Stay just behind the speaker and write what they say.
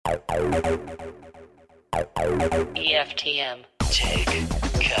EFTM. Tech,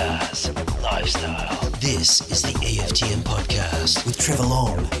 cars, lifestyle. This is the EFTM podcast with Trevor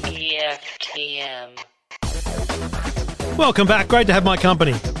Long. EFTM. Welcome back. Great to have my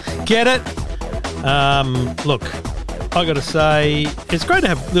company. Get it? Look, I got to say, it's great to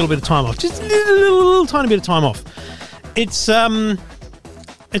have a little bit of time off. Just a little tiny bit of time off. It's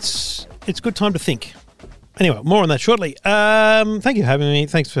good time to think. Anyway, more on that shortly. Thank you for having me.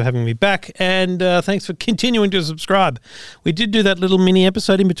 Thanks for having me back, and thanks for continuing to subscribe. We did do that little mini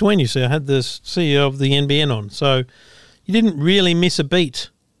episode in between, you see. I had the CEO of the NBN on, so you didn't really miss a beat.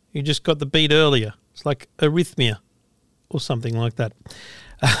 You just got the beat earlier. It's like arrhythmia or something like that.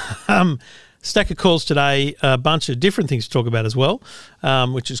 Stack of calls today, a bunch of different things to talk about as well,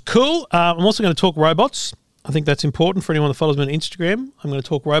 which is cool. I'm also going to talk robots. I think that's important for anyone that follows me on Instagram. I'm going to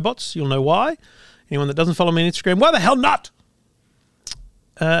talk robots. You'll know why. Anyone that doesn't follow me on Instagram, why the hell not?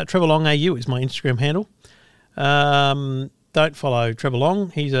 Trevor Long AU is my Instagram handle. Don't follow Trevor Long.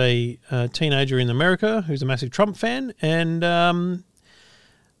 He's a teenager in America who's a massive Trump fan, and I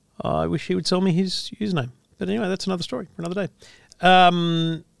wish he would tell me his username. But anyway, that's another story for another day.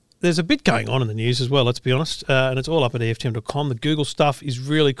 There's a bit going on in the news as well, let's be honest, and it's all up at EFTM.com. The Google stuff is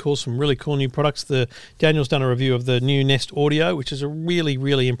really cool, some really cool new products. Daniel's done a review of the new Nest Audio, which is a really,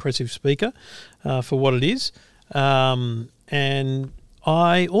 really impressive speaker for what it is. And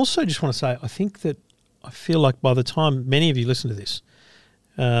I also just want to say, I feel like by the time many of you listen to this,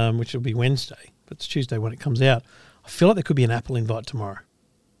 which will be Wednesday, but it's Tuesday when it comes out, I feel like there could be an Apple invite tomorrow.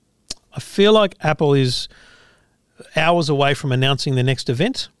 I feel like Apple is hours away from announcing the next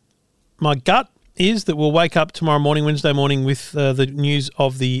event. My gut is that we'll wake up tomorrow morning, Wednesday morning, with the news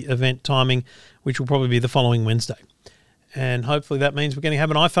of the event timing, which will probably be the following Wednesday. And hopefully that means we're going to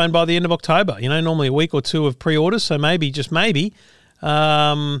have an iPhone by the end of October. You know, normally a week or two of pre-orders, so maybe, just maybe,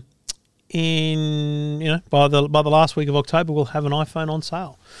 by the last week of October, we'll have an iPhone on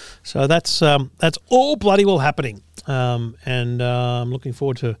sale. So that's all bloody well happening. And I'm looking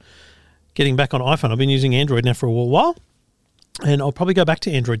forward to getting back on iPhone. I've been using Android now for a while. And I'll probably go back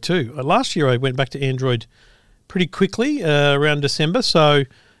to Android too. Last year I went back to Android pretty quickly around December. So,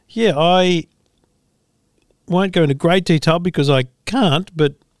 yeah, I won't go into great detail because I can't,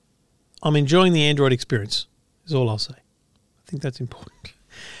 but I'm enjoying the Android experience is all I'll say. I think that's important.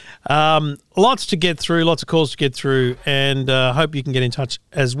 Lots to get through, lots of calls to get through, and hope you can get in touch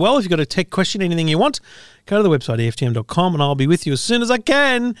as well. If you've got a tech question, anything you want, go to the website, EFTM.com, and I'll be with you as soon as I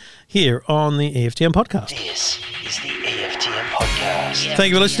can here on the EFTM podcast. This is the EFTM podcast. Thank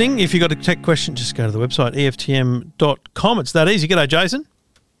you for listening. If you've got a tech question, just go to the website, EFTM.com. It's that easy. G'day, Jason.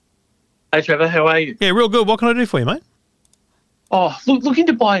 Hey, Trevor. How are you? Yeah, real good. What can I do for you, mate? Oh, looking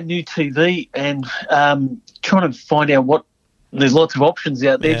to buy a new TV and trying to find out what. There's lots of options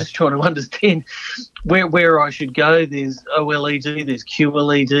out there, just trying to understand where I should go. There's OLED, there's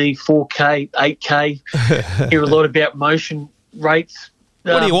QLED, 4K, 8K. Hear a lot about motion rates.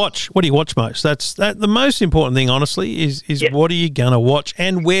 What do you watch? What do you watch most? That's the most important thing, honestly, is what are you going to watch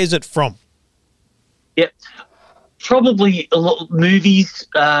and where's it from? Yep. Probably a lot of movies,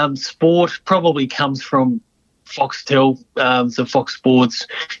 sport probably comes from Foxtel, so Fox Sports,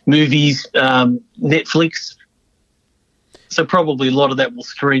 movies, Netflix. So probably a lot of that will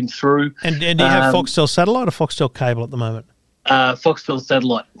stream through. And do you have Foxtel satellite or Foxtel cable at the moment? Foxtel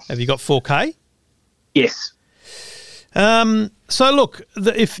satellite. Have you got 4K? Yes. So look,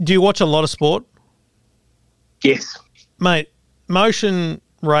 do you watch a lot of sport? Yes. Mate, motion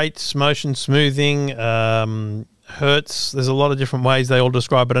rates, motion smoothing, hertz, there's a lot of different ways they all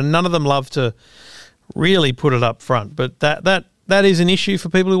describe it, and none of them love to really put it up front. But that is an issue for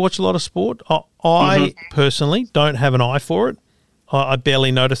people who watch a lot of sport. I personally don't have an eye for it. I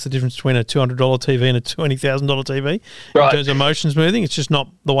barely notice the difference between a $200 TV and a $20,000 TV in terms of motion smoothing. It's just not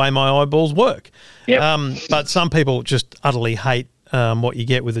the way my eyeballs work. Yep. But some people just utterly hate what you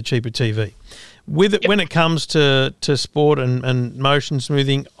get with a cheaper TV. When it comes to sport and motion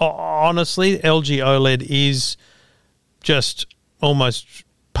smoothing, honestly, LG OLED is just almost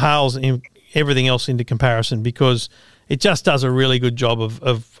pales everything else into comparison because it just does a really good job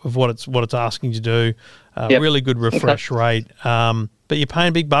of what it's asking to do. Really good refresh rate. But you're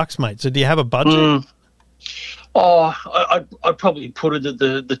paying big bucks, mate. So do you have a budget? I'd probably put it at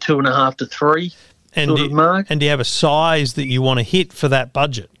the 2.5 to 3 mark. And do you have a size that you want to hit for that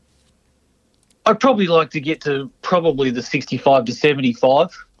budget? I'd probably like to get to probably the 65 to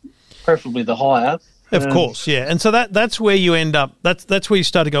 75, preferably the higher. Of course, yeah. And so that's where you end up. That's where you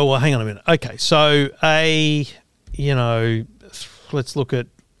start to go, well, hang on a minute. Okay, so let's look at,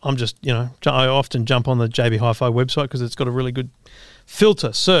 I often jump on the JB Hi-Fi website because it's got a really good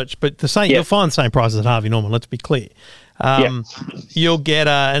filter, search, but the same. Yep. You'll find the same prices at Harvey Norman. Let's be clear. You'll get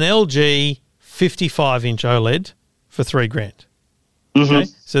an LG 55-inch OLED for $3,000. Okay?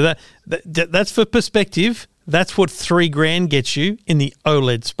 So that's for perspective. That's what $3,000 gets you in the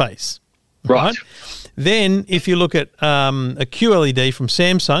OLED space. Right. Then, if you look at a QLED from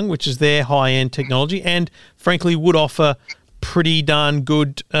Samsung, which is their high-end technology, and frankly would offer pretty darn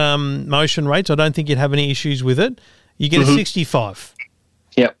good motion rates, I don't think you'd have any issues with it. You get a 65.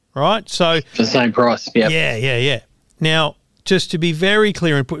 Yep. Right? So For the same price. Yep. yeah. Now, just to be very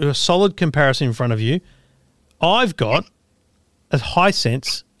clear and put a solid comparison in front of you, I've got a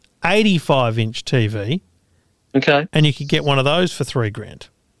Hisense 85-inch TV, Okay. and you could get one of those for $3,000.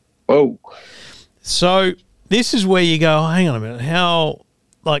 Whoa. So this is where you go, oh, hang on a minute, how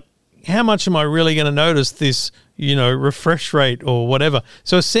much am I really going to notice this, refresh rate or whatever?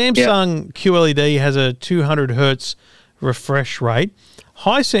 So a Samsung QLED has a 200 hertz refresh rate.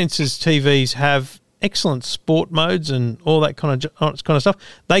 Hisense's TVs have excellent sport modes and all that kind of stuff.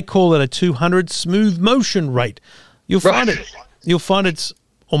 They call it a 200 smooth motion rate. You'll find it's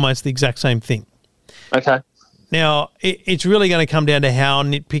almost the exact same thing. Okay. Now, it's really going to come down to how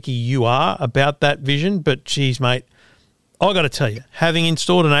nitpicky you are about that vision, but geez, mate, I got to tell you, having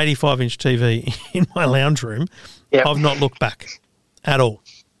installed an 85-inch TV in my lounge room, I've not looked back at all.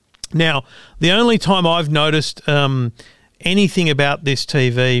 Now, the only time I've noticed anything about this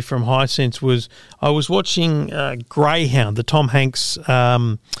TV from Hisense was I was watching Greyhound, the Tom Hanks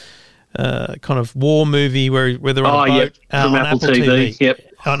kind of war movie where they're on a boat from on Apple TV. Yep.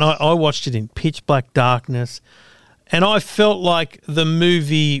 And I watched it in pitch black darkness, and I felt like the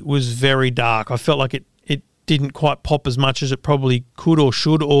movie was very dark. I felt like it didn't quite pop as much as it probably could or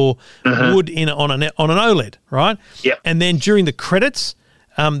should or would on an OLED, right? Yep. And then during the credits,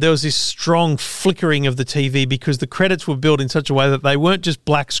 there was this strong flickering of the TV because the credits were built in such a way that they weren't just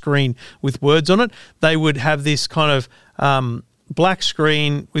black screen with words on it. They would have this kind of black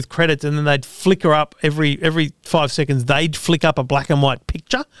screen with credits, and then they'd flicker up every 5 seconds. They'd flick up a black and white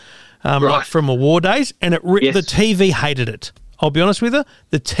picture like from a war days, and the TV hated it. I'll be honest with you,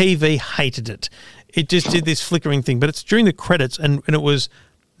 the TV hated it. It just did this flickering thing, but it's during the credits, and it was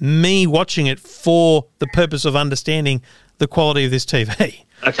me watching it for the purpose of understanding the quality of this TV.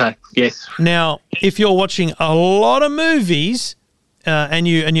 Okay, yes. Now, if you're watching a lot of movies and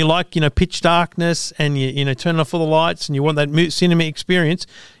you like, pitch darkness and you turn off all the lights and you want that cinema experience,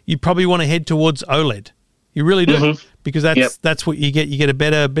 you probably want to head towards OLED. You really do, because that's what you get. You get a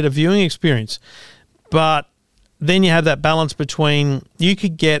better viewing experience. But then you have that balance between you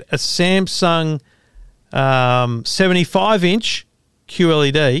could get a Samsung 75-inch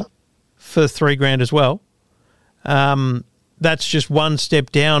QLED for $3,000 as well. That's just one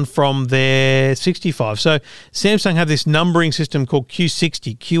step down from their 65. So Samsung have this numbering system called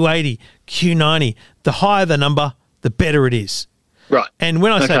Q60, Q80, Q90. The higher the number, the better it is. Right. And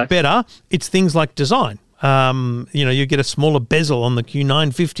when I say better, it's things like design. You get a smaller bezel on the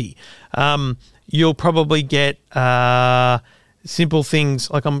Q950. You'll probably get simple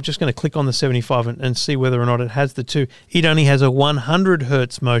things like, I'm just going to click on the 75 and see whether or not it has the two. It only has a 100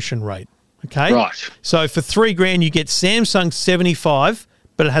 hertz motion rate. Okay. Right. So for $3,000, you get Samsung 75,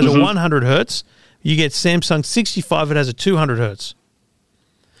 but it has a 100 hertz. You get Samsung 65, it has a 200 hertz.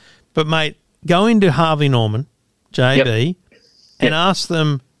 But mate, go into Harvey Norman, JB, and ask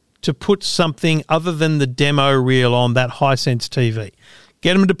them to put something other than the demo reel on that Hisense TV.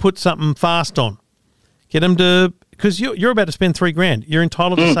 Get them to put something fast on. Get them to, because you're about to spend $3,000. You're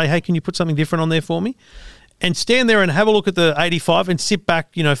entitled to say, hey, can you put something different on there for me? And stand there and have a look at the 85 and sit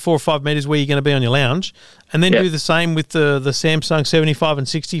back, 4 or 5 metres where you're going to be on your lounge, and then do the same with the Samsung 75 and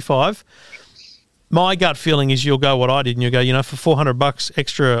 65. My gut feeling is you'll go what I did, and you'll go, for $400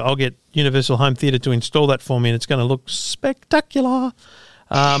 extra, I'll get Universal Home Theatre to install that for me, and it's going to look spectacular.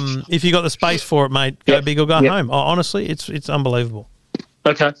 If you got the space for it, mate, go big or go home. Honestly, it's unbelievable.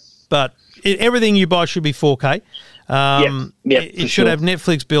 Okay. But everything you buy should be 4K. It should have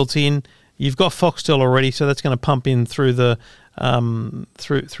Netflix built in. You've got Foxtel already, so that's going to pump in through the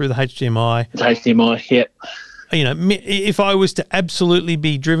through the HDMI. It's HDMI, yep. If I was to absolutely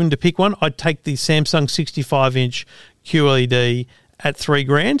be driven to pick one, I'd take the Samsung 65-inch QLED at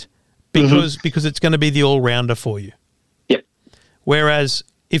 $3,000 because it's going to be the all-rounder for you. Yep. Whereas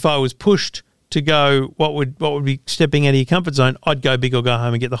if I was pushed to go, what would be stepping out of your comfort zone, I'd go big or go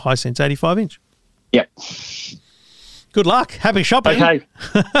home and get the Hisense 85-inch. Yep. Good luck. Happy shopping. Okay.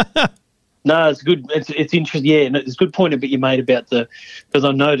 No, it's good. It's interesting. Yeah, and it's a good point that you made about because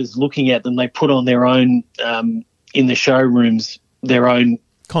I noticed looking at them, they put on their own in the showrooms, their own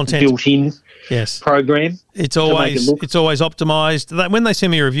content built in Yes. program. It's make it always look- optimized. When they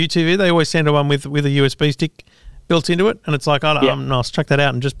send me a review TV, they always send one with a USB stick built into it, and it's like, I'll chuck that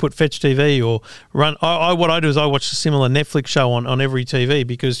out and just put Fetch TV or run. What I do is I watch a similar Netflix show on every TV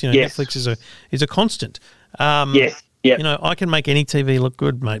because Yes. Netflix is a constant. Yes. Yep. I can make any TV look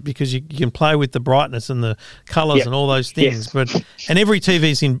good, mate, because you can play with the brightness and the colours Yep. and all those things. Yes. And every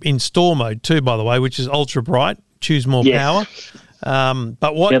TV's in store mode too, by the way, which is ultra bright, choose more Yes. power.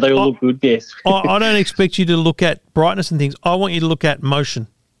 But what Yeah, they all look good. Yes. I don't expect you to look at brightness and things. I want you to look at motion.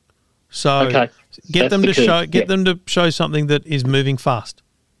 So Okay. get That's them the to key. show Yep. them to show something that is moving fast.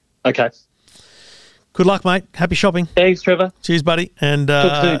 Okay. Good luck, mate. Happy shopping. Thanks, Trevor. Cheers, buddy. And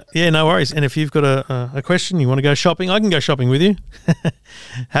Talk soon. yeah, no worries. And if you've got a question, you want to go shopping, I can go shopping with you.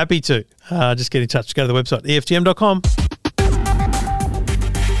 Happy to. Just get in touch. Go to the website, EFTM.com.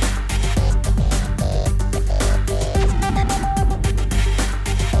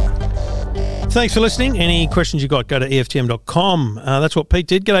 Thanks for listening. Any questions you got, go to EFTM.com. That's what Pete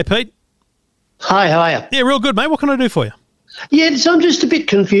did. G'day, Pete. Hi, how are you? Yeah, real good, mate. What can I do for you? Yeah, so I'm just a bit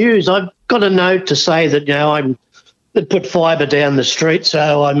confused. I've got a note to say that I'm put fibre down the street,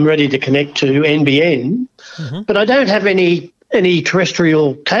 so I'm ready to connect to NBN, but I don't have any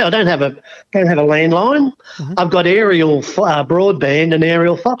terrestrial. I don't have a landline. I've got aerial broadband and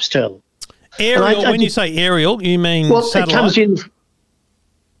aerial Foxtel. Aerial, I when you say aerial, you mean Well, satellite? it comes in.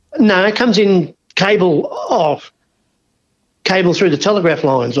 No, it comes in cable through the telegraph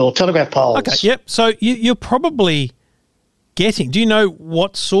lines or telegraph poles. Okay, yep. So you're probably getting. Do you know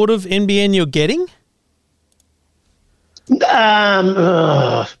what sort of NBN you're getting?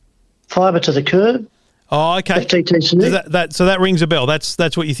 Fibre to the curb. Oh, okay. FTTC. So that rings a bell. That's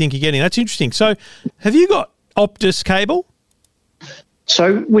what you think you're getting. That's interesting. So, have you got Optus cable?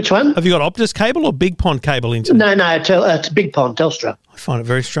 So which one? Have you got Optus cable or Big Pond cable internet? No, it's Big Pond, Telstra. I find it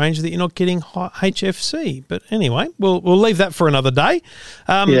very strange that you're not getting HFC. But anyway, we'll leave that for another day.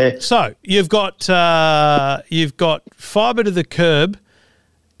 Yeah. So you've got fibre to the curb,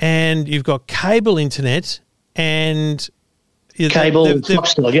 and you've got cable internet, and Cable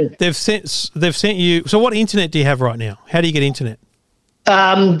Foxtel again. They've sent you. So what internet do you have right now? How do you get internet?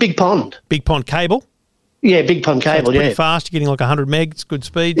 Big Pond. Big Pond cable. Yeah, Big Pond So it's cable. pretty Yeah. fast. You're getting like 100 megs, good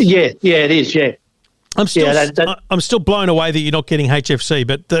speeds. Yeah, it is. Yeah. I'm still Yeah, I'm still blown away that you're not getting HFC,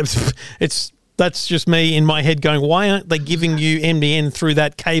 but that's just me in my head going, why aren't they giving you NBN through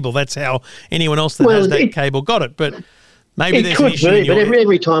that cable? That's how anyone else that has that cable got it. But maybe It there's an could issue be, in but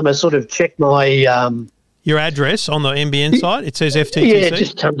every time I sort of check my your address on the NBN site, it says FTTC. yeah, it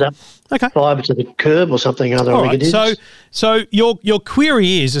just comes up Okay. fibre to the curb or something other. All I think right. it is. So your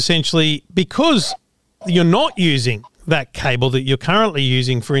query is essentially because you're not using that cable that you're currently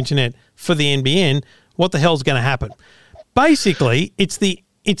using for internet for the NBN, what the hell's going to happen? Basically, it's the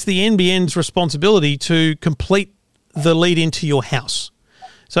NBN's responsibility to complete the lead into your house.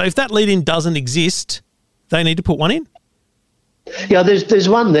 So if that lead in doesn't exist, they need to put one in. Yeah, there's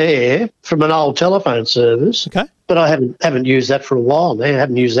one there from an old telephone service. Okay. But I haven't used that for a while now. I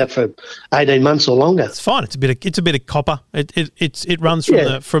haven't used that for 18 months or longer. It's fine. It's a bit of copper. It runs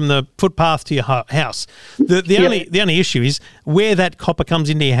from the footpath to your house. The only issue is where that copper comes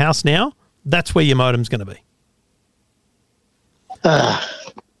into your house now. That's where your modem's going to be.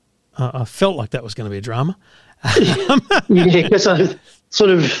 I felt like that was going to be a drama. Yeah, because I sort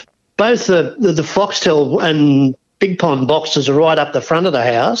of both the Foxtel and Big Pond boxes are right up the front of the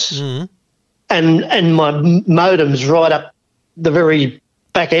house, and my modem's right up the very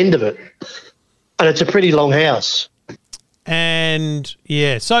back end of it, and it's a pretty long house. And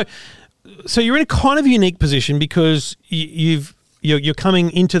yeah, so you're in a kind of unique position because you're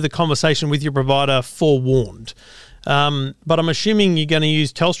coming into the conversation with your provider forewarned. But I'm assuming you're going to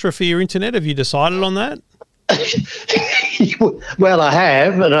use Telstra for your internet. Have you decided on that? Well, I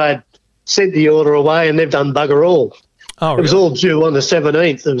have, and I sent the order away, and they've done bugger all. Oh, It was really? all due on the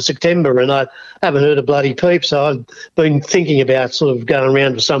 17th of September, and I haven't heard a bloody peep, so I've been thinking about sort of going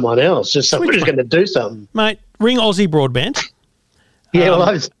around to someone else, just somebody's going to do something. Mate, ring Aussie Broadband. Yeah, well,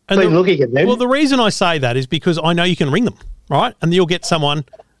 I've And been looking at them. Well, the reason I say that is because I know you can ring them, right? And you'll get someone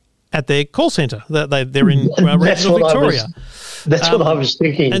at their call centre. They're in That's regional what I was- Victoria. That's what I was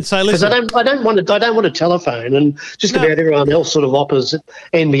thinking. and so because listen- I don't want a telephone, and just No. about everyone else sort of offers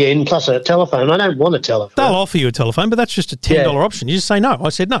NBN plus a telephone. I don't want a telephone. They'll offer you a telephone, but that's just a $10 option. You just say no. I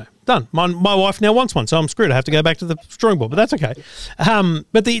said no. Done. My wife now wants one, so I'm screwed. I have to go back to the drawing board, but that's okay.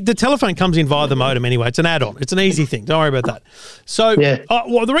 But the telephone comes in via the modem anyway. It's an add-on. It's an easy thing. Don't worry about that. So Yeah.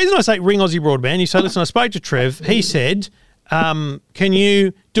 well, the reason I say ring Aussie Broadband, you say, listen, I spoke to Trev. He said, can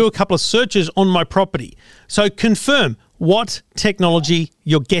you do a couple of searches on my property? So confirm what technology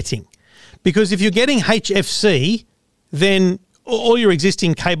you're getting. Because if you're getting HFC, then all your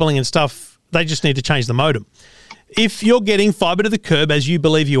existing cabling and stuff, they just need to change the modem. If you're getting fibre to the curb, as you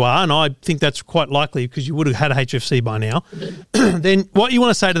believe you are, and I think that's quite likely because you would have had HFC by now, then what you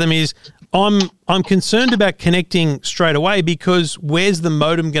want to say to them is, I'm concerned about connecting straight away because where's the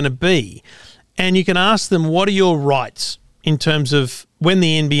modem going to be? And you can ask them, what are your rights in terms of when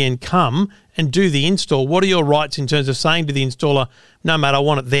the NBN come and do the install? What are your rights in terms of saying to the installer, no, mate, I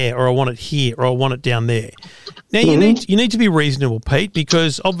want it there, or I want it here, or I want it down there? Now, you need to be reasonable, Pete,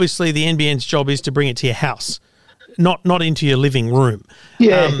 because obviously the NBN's job is to bring it to your house, not into your living room.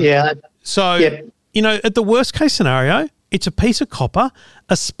 Yeah. So, Yep. you know, at the worst case scenario, it's a piece of copper.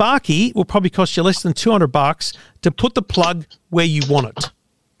 A Sparky will probably cost you less than $200 to put the plug where you want it.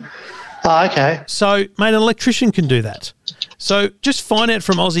 Oh, okay. So, mate, an electrician can do that. So just find out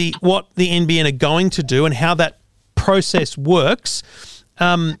from Aussie what the NBN are going to do and how that process works,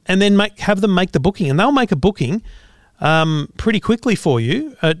 and then have them make the booking. And they'll make a booking pretty quickly for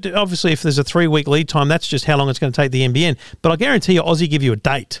you. Obviously, if there's a 3-week lead time, that's just how long it's going to take the NBN. But I guarantee you, Aussie give you a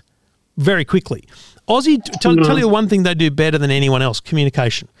date very quickly. Aussie, tell you one thing they do better than anyone else,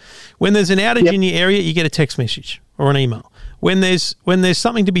 communication. When there's an outage in your area, you get a text message or an email. When there's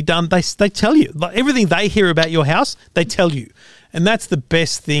something to be done, they tell you. Like everything they hear about your house, they tell you. And that's the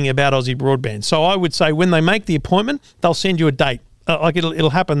best thing about Aussie Broadband. So I would say when they make the appointment, they'll send you a date. It'll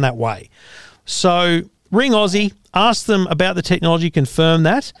happen that way. So ring Aussie, ask them about the technology, confirm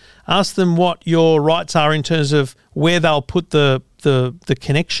that. Ask them what your rights are in terms of where they'll put the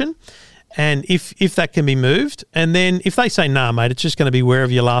connection, and if that can be moved. And then if they say, nah, mate, it's just going to be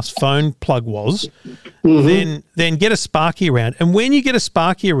wherever your last phone plug was, then get a Sparky around. And when you get a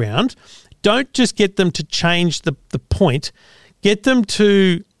Sparky around, don't just get them to change the point. Get them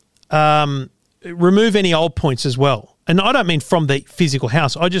to remove any old points as well. And I don't mean from the physical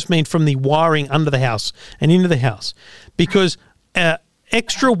house. I just mean from the wiring under the house and into the house. Because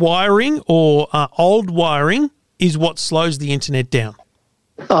extra wiring or old wiring is what slows the internet down.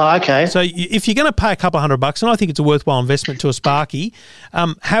 Oh, okay. So if you're going to pay a couple $100, and I think it's a worthwhile investment to a Sparky,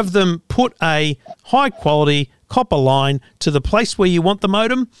 have them put a high-quality copper line to the place where you want the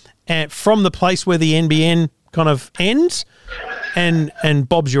modem, and from the place where the NBN kind of ends, and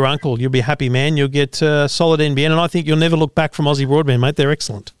Bob's your uncle. You'll be a happy man. You'll get solid NBN, and I think you'll never look back from Aussie Broadband, mate. They're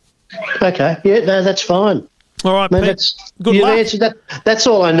excellent. Okay. Yeah, no, that's fine. All right, Man, Pete. Good you've luck. answered that. That's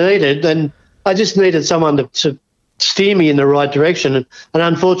all I needed, and I just needed someone to steer me in the right direction. And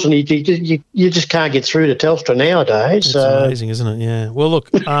unfortunately, you just can't get through to Telstra nowadays. It's so amazing, isn't it? Yeah. Well, look,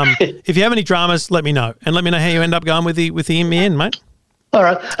 if you have any dramas, let me know, and let me know how you end up going with the NBN, mate. all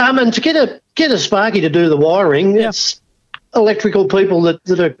right. And to get a Sparky to do the wiring, it's electrical people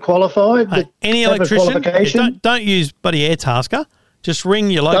that are qualified. That Any have a electrician, qualification. don't use buddy Airtasker. Just ring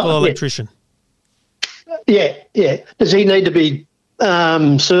your local electrician. Yeah. Does he need to be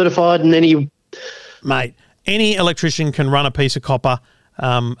certified in any? Mate, any electrician can run a piece of copper.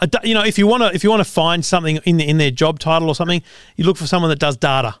 If you want to find something in their job title or something, you look for someone that does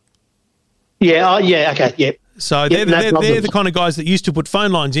data. Yeah. Okay. Yep. So they're the kind of guys that used to put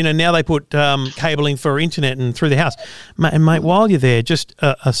phone lines in, and now they put cabling for internet and through the house. And mate, while you're there, just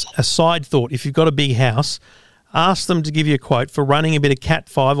a side thought: if you've got a big house, ask them to give you a quote for running a bit of Cat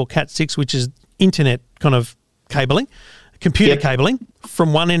 5 or Cat 6, which is internet kind of cabling, computer cabling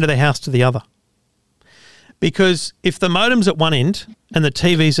from one end of the house to the other. Because if the modem's at one end and the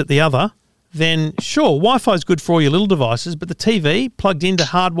TV's at the other, then sure, Wi-Fi is good for all your little devices, but the TV plugged into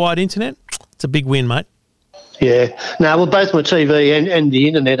hardwired internet, it's a big win, mate. Yeah. No, well, both my TV and the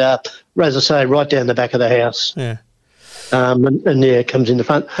internet are, as I say, right down the back of the house. Yeah. And it comes in the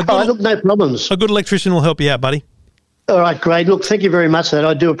front. Look, no problems. A good electrician will help you out, buddy. All right, great. Look, thank you very much for that.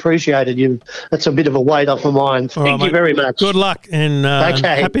 I do appreciate it. That's a bit of a weight off my mind. Thank you very much. Good luck, and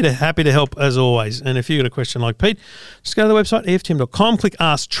happy to help as always. And if you've got a question like Pete, just go to the website, EFTM.com, click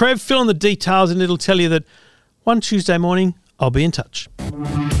Ask Trev, fill in the details, and it'll tell you that one Tuesday morning I'll be in touch.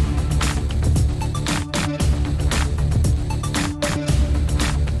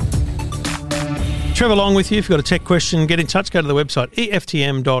 Trevor along with you. If you've got a tech question, get in touch. Go to the website,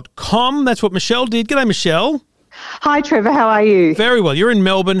 EFTM.com. That's what Michelle did. G'day, Michelle. Hi, Trevor. How are you? Very well. You're in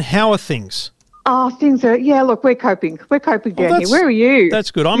Melbourne. How are things? Oh, things are, look, we're coping. We're coping down here. Where are you?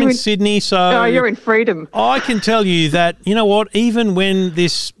 That's good. I'm in Sydney, so... Oh, you're in freedom. I can tell you that, you know what, even when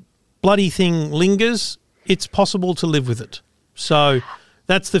this bloody thing lingers, it's possible to live with it. So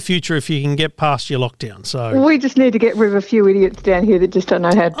that's the future if you can get past your lockdown. So we just need to get rid of a few idiots down here that just don't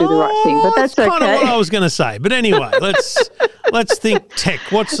know how to do the right thing. But that's okay. Kind of what I was going to say. But anyway, let's think tech.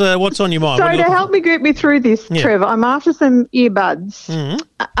 What's on your mind? So What are you to looking help me get me through this, Yeah. Trevor, I'm after some earbuds,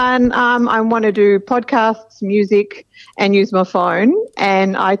 and I want to do podcasts, music, and use my phone.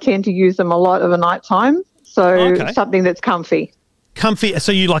 And I tend to use them a lot of the night time. So Okay. something that's comfy. Comfy.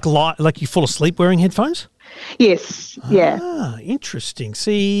 So you like you fall asleep wearing headphones? Yes. Yeah. Ah, interesting.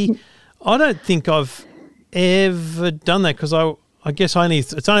 See, I don't think I've ever done that because I guess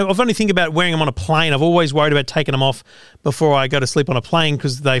I've only think about wearing them on a plane. I've always worried about taking them off before I go to sleep on a plane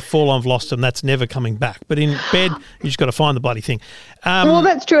because they fall. I've lost them. That's never coming back. But in bed, you just got to find the bloody thing. Well,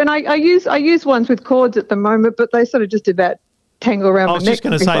 that's true. And I use ones with cords at the moment, but they sort of just about tangle around I my was neck. just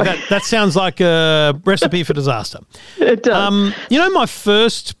going to say that sounds like a recipe for disaster. It does. You know, my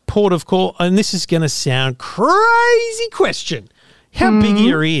first port of call, and this is going to sound crazy question. How big are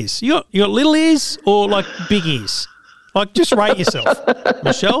your ears? You got little ears or like big ears? Like, just rate yourself,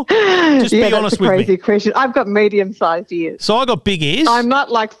 Michelle. Just be that's honest a with crazy me. question. I've got medium-sized ears. So I got big ears. I'm not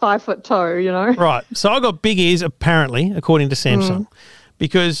like 5 foot toe, you know. Right. So I got big ears, apparently, according to Samsung,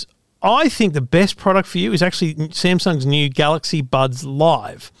 because I think the best product for you is actually Samsung's new Galaxy Buds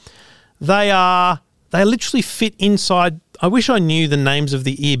Live. They literally fit inside. I wish I knew the names of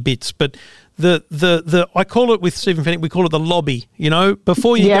the ear bits, but the I call it with Stephen Fennick, we call it the lobby. You know,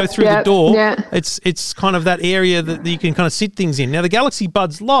 before you go through the door, it's kind of that area that you can kind of sit things in. Now the Galaxy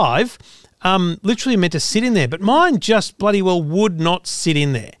Buds Live, literally meant to sit in there, but mine just bloody well would not sit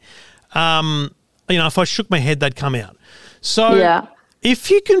in there. You know, if I shook my head, they'd come out. So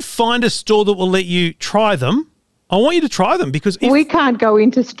if you can find a store that will let you try them, I want you to try them because we can't go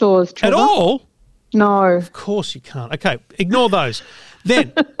into stores, Trevor. At all. No. Of course you can't. Okay, ignore those.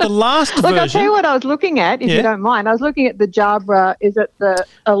 Then the last Look, version. I'll tell you what I was looking at, if you don't mind. I was looking at the Jabra, is it the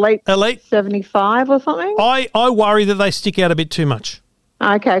Elite 75 or something? I worry that they stick out a bit too much.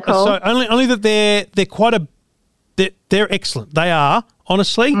 Okay, cool. So only that they're quite they're excellent. They are,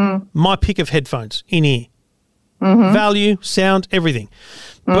 honestly, my pick of headphones in ear. Value, sound, everything.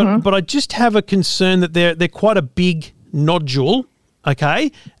 But I just have a concern that they're quite a big nodule,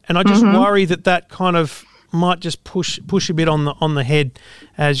 okay? And I just worry that kind of might just push a bit on the head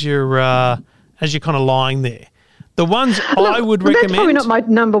as you're kind of lying there. The ones I would recommend. That's probably not my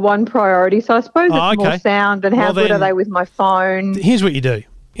number one priority. So I suppose it's more sound and how good are they with my phone. Here's what you do,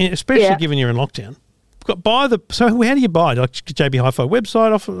 especially given you're in lockdown. So how do you buy? Like JB Hi-Fi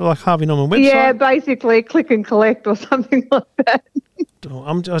website, off like Harvey Norman website? Yeah, basically click and collect or something like that.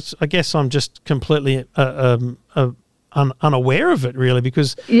 I guess I'm just completely unaware of it, really,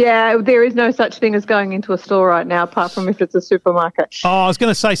 because there is no such thing as going into a store right now, apart from if it's a supermarket. I was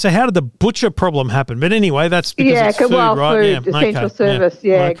going to say, so how did the butcher problem happen? But anyway, that's because it's food, right? Food, essential service.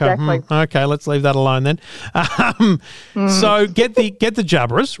 Yeah, exactly. Okay, let's leave that alone then. So get the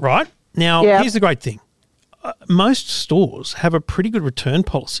Jabras, right? Now, here's the great thing. Most stores have a pretty good return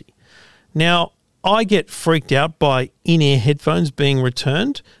policy. Now, I get freaked out by in-ear headphones being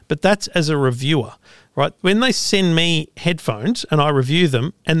returned, but that's as a reviewer, right? When they send me headphones and I review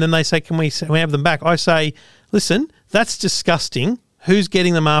them and then they say, can we have them back? I say, listen, that's disgusting. Who's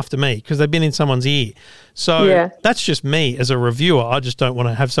getting them after me? Because they've been in someone's ear. So that's just me as a reviewer. I just don't want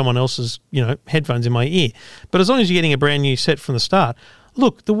to have someone else's, headphones in my ear. But as long as you're getting a brand new set from the start,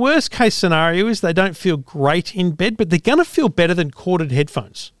 look, the worst case scenario is they don't feel great in bed, but they're going to feel better than corded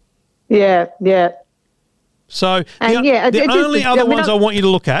headphones. Yeah. So the only other ones I want you to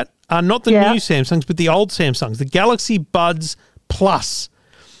look at are not the new Samsungs, but the old Samsungs, the Galaxy Buds Plus.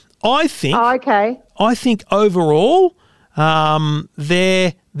 I think overall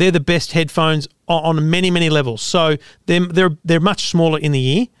they're the best headphones on many, many levels. So they're much smaller in the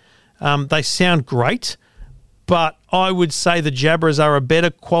ear. They sound great, but I would say the Jabras are a better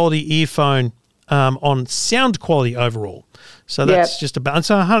quality earphone on sound quality overall. So that's just about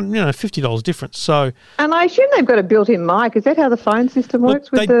 $50 difference. So, and I assume they've got a built-in mic. Is that how the phone system works?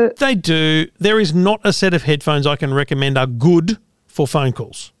 They do. There is not a set of headphones I can recommend are good for phone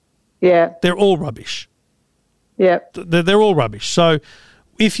calls. Yeah, they're all rubbish. Yeah, they're all rubbish. So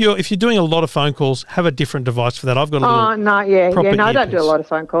if you're doing a lot of phone calls, have a different device for that. I've got a little. No, I don't do a lot of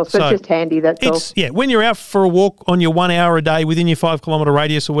phone calls, but it's just handy. That's all. Yeah, when you're out for a walk on your 1 hour a day within your 5 kilometre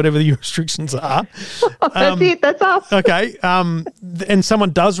radius or whatever your restrictions are. That's it. That's us. Okay. And someone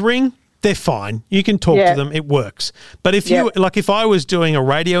does ring, they're fine. You can talk to them. It works. But if if I was doing a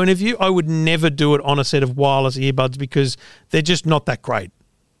radio interview, I would never do it on a set of wireless earbuds because they're just not that great.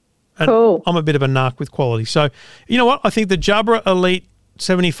 And cool. I'm a bit of a narc with quality. So, you know what? I think the Jabra Elite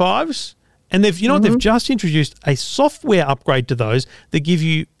 75s, and they've just introduced a software upgrade to those that give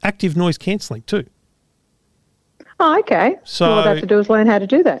you active noise cancelling too. Oh, okay. So all I have to do is learn how to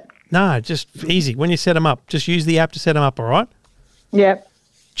do that. No, just easy. When you set them up, just use the app to set them up, all right? Yep.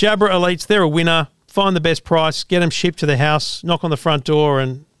 Jabra Elites, they're a winner. Find the best price, get them shipped to the house, knock on the front door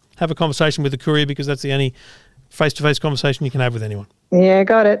and have a conversation with the courier because that's the only face-to-face conversation you can have with anyone. Yeah,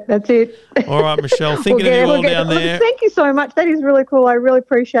 got it. That's it. All right, Michelle, thinking of you all down there. Thank you so much. That is really cool. I really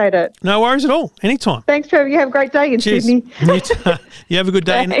appreciate it. No worries at all. Anytime. Thanks, Trevor. You have a great day in Cheers. Sydney. You have a good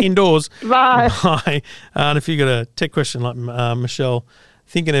day indoors. Bye. Bye. And if you've got a tech question like Michelle,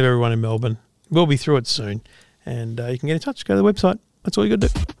 thinking of everyone in Melbourne, we'll be through it soon. And you can get in touch. Go to the website. That's all you got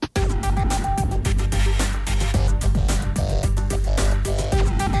to do.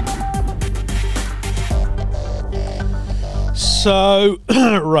 So,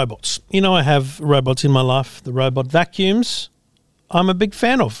 robots. You know, I have robots in my life, the robot vacuums. I'm a big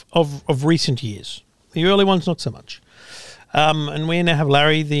fan of recent years. The early ones, not so much. And we now have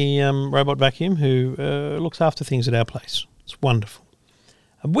Larry, the robot vacuum, who looks after things at our place. It's wonderful.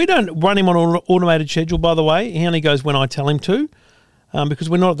 We don't run him on an automated schedule, by the way. He only goes when I tell him to, because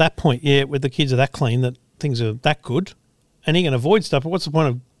we're not at that point yet where the kids are that clean that things are that good. And he can avoid stuff, but what's the point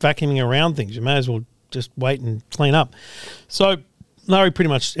of vacuuming around things? You may as well just wait and clean up. So Larry, pretty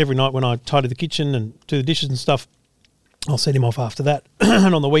much every night when I tidy the kitchen and do the dishes and stuff, I'll send him off after that.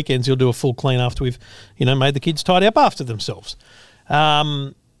 And on the weekends, he'll do a full clean after we've, made the kids tidy up after themselves.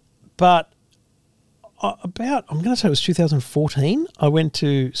 But I'm going to say it was 2014, I went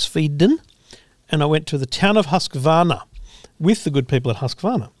to Sweden and I went to the town of Husqvarna with the good people at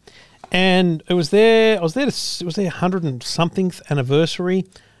Husqvarna. And it was their 100 and somethingth anniversary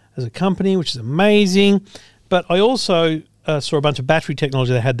as a company, which is amazing. But I also saw a bunch of battery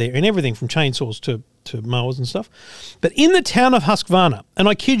technology they had there and everything from chainsaws to mowers and stuff. But in the town of Husqvarna, and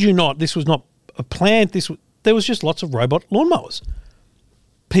I kid you not, this was not a plant, there was just lots of robot lawnmowers.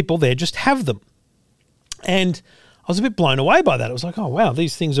 People there just have them. And I was a bit blown away by that. It was like, oh, wow,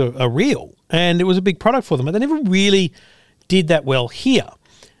 these things are real. And it was a big product for them. But they never really did that well here.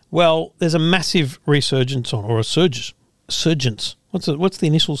 Well, there's a massive resurgence or a surgence. What's the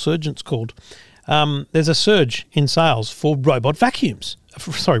initial surgence called? There's a surge in sales for robot vacuums.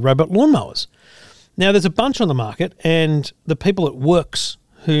 Robot lawnmowers. Now, there's a bunch on the market, and the people at Works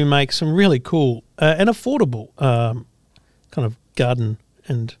who make some really cool and affordable kind of garden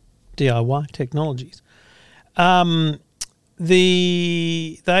and DIY technologies. They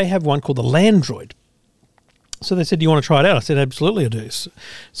have one called the Landroid. So they said, do you want to try it out? I said, absolutely I do.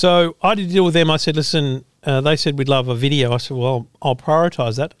 So I did a deal with them. I said, listen, they said we'd love a video. I said, well, I'll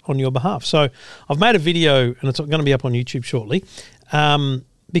prioritise that on your behalf. So I've made a video, and it's going to be up on YouTube shortly,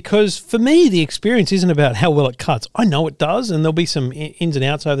 because for me, the experience isn't about how well it cuts. I know it does, and there'll be some ins and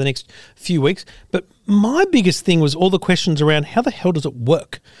outs over the next few weeks. But my biggest thing was all the questions around how the hell does it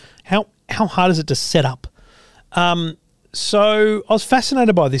work? How hard is it to set up? So I was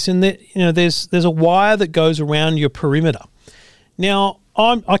fascinated by this, and there's a wire that goes around your perimeter. Now,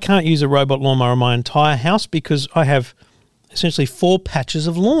 I can't use a robot lawnmower in my entire house because I have essentially 4 patches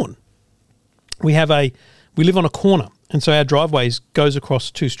of lawn. We live on a corner, and so our driveway goes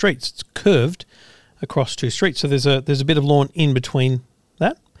across 2 streets. It's curved across 2 streets, so there's a bit of lawn in between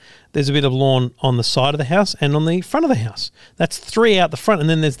that. There's a bit of lawn on the side of the house and on the front of the house. That's 3 out the front, and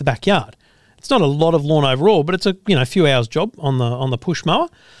then there's the backyard. It's not a lot of lawn overall, but it's a few hours job on the push mower.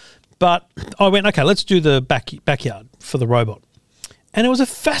 But I went, okay, let's do the backyard for the robot. And it was a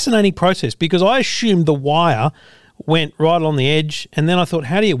fascinating process because I assumed the wire went right along the edge, and then I thought,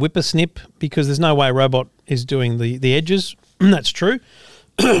 how do you whip a snip? Because there's no way a robot is doing the edges. That's true.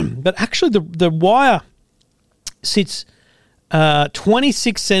 But actually the wire sits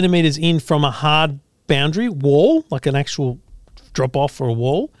 26 centimetres in from a hard boundary wall, like an actual drop-off or a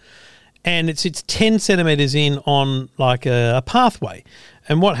wall. And it sits 10 centimetres in on like a pathway.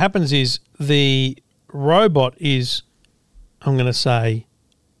 And what happens is the robot is, I'm going to say,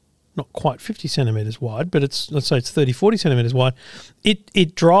 not quite 50 centimetres wide, but let's say it's 30, 40 centimetres wide.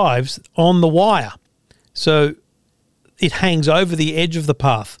 It drives on the wire. So it hangs over the edge of the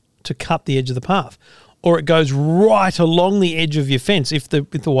path to cut the edge of the path. Or it goes right along the edge of your fence if the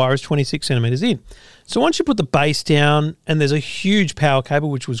wire is 26 centimetres in. So once you put the base down, and there's a huge power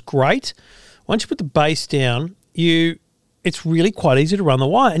cable, which was great, once you put the base down, it's really quite easy to run the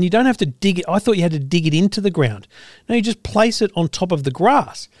wire, and you don't have to dig it. I thought you had to dig it into the ground. No, you just place it on top of the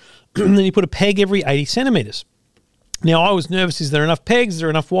grass, and then you put a peg every 80 centimetres. Now, I was nervous, is there enough pegs, is there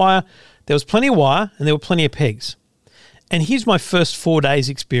enough wire? There was plenty of wire, and there were plenty of pegs. And here's my first 4 days'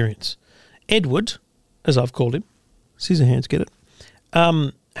 experience. Edward, as I've called him, scissor hands, get it,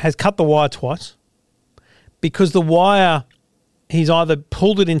 has cut the wire twice because the wire, he's either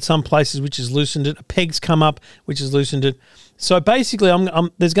pulled it in some places, which has loosened it, a peg's come up, which has loosened it. So basically,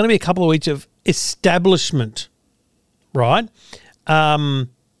 there's going to be a couple of weeks of establishment, right?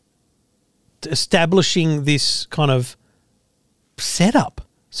 establishing this kind of setup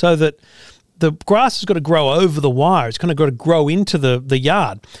so that the grass has got to grow over the wire. It's kind of got to grow into the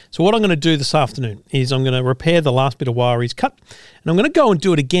yard. So what I'm going to do this afternoon is I'm going to repair the last bit of wire he's cut, and I'm going to go and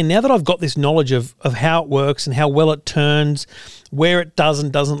do it again now that I've got this knowledge of how it works and how well it turns, where it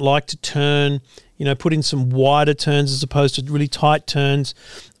doesn't like to turn, put in some wider turns as opposed to really tight turns.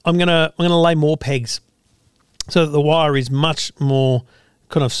 I'm going to lay more pegs so that the wire is much more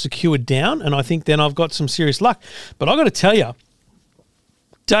kind of secured down, and I think then I've got some serious luck. But I've got to tell you,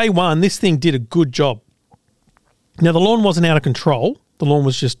 day one, this thing did a good job. Now, the lawn wasn't out of control. The lawn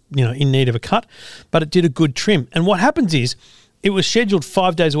was just, in need of a cut, but it did a good trim. And what happens is it was scheduled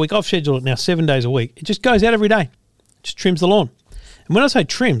 5 days a week. I've scheduled it now 7 days a week. It just goes out every day. It just trims the lawn. And when I say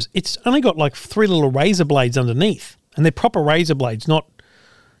trims, it's only got like 3 little razor blades underneath, and they're proper razor blades, not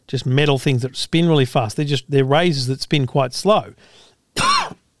just metal things that spin really fast. They're razors that spin quite slow.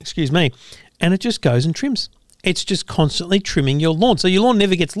 Excuse me. And it just goes and trims. It's just constantly trimming your lawn. So your lawn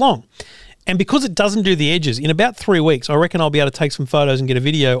never gets long. And because it doesn't do the edges, in about 3 weeks, I reckon I'll be able to take some photos and get a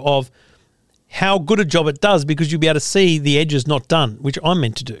video of how good a job it does, because you'll be able to see the edges not done, which I'm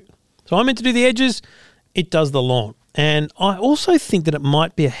meant to do. So I'm meant to do the edges. It does the lawn. And I also think that it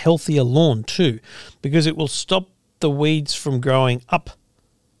might be a healthier lawn too, because it will stop the weeds from growing up.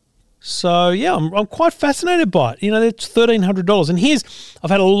 So, yeah, I'm quite fascinated by it. It's $1,300. And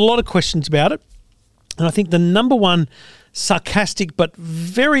I've had a lot of questions about it. And I think the number one sarcastic but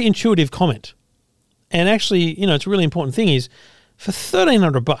very intuitive comment, and actually, it's a really important thing, is for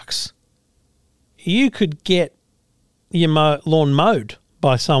 $1,300, you could get your lawn mowed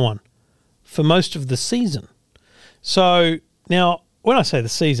by someone for most of the season. So now, when I say the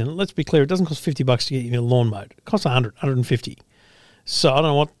season, let's be clear, it doesn't cost $50 to get your lawn mowed. It costs $100, $150. So I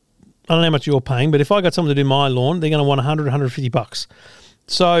don't know how much you're paying, but if I got someone to do my lawn, they're going to want $100, $150.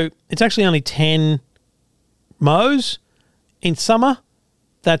 So it's actually only 10 mows in summer.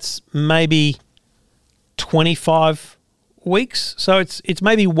 That's maybe 25 weeks. So it's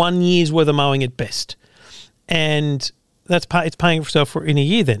maybe 1 year's worth of mowing at best. And it's paying for itself in a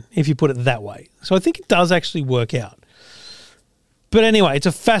year then, if you put it that way. So I think it does actually work out. But anyway, it's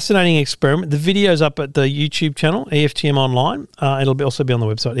a fascinating experiment. The video's up at the YouTube channel, EFTM Online. It'll also be on the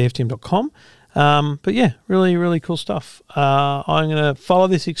website, EFTM.com. But yeah, really, really cool stuff. I'm going to follow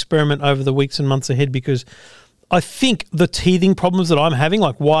this experiment over the weeks and months ahead, because I think the teething problems that I'm having,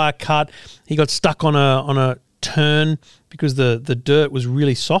 like wire cut, he got stuck on a turn because the dirt was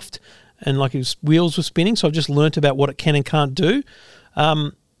really soft and like his wheels were spinning. So I've just learnt about what it can and can't do.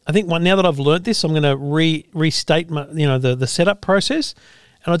 I think now that I've learnt this, I'm going to restate my, the setup process,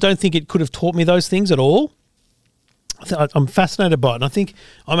 and I don't think it could have taught me those things at all. I'm fascinated by it, and I think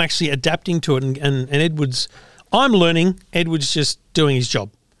I'm actually adapting to it. And Edward's, I'm learning. Edward's just doing his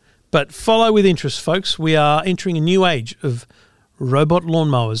job. But follow with interest, folks. We are entering a new age of robot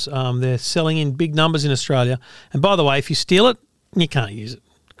lawnmowers. They're selling in big numbers in Australia. And by the way, if you steal it, you can't use it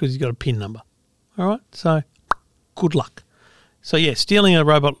because you've got a PIN number. All right? So good luck. So, yeah, stealing a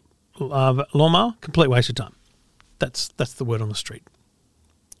robot lawnmower, complete waste of time. That's the word on the street.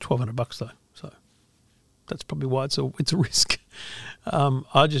 $1,200 though. So that's probably why it's a risk.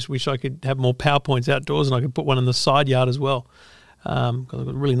 I just wish I could have more PowerPoints outdoors and I could put one in the side yard as well. Because I've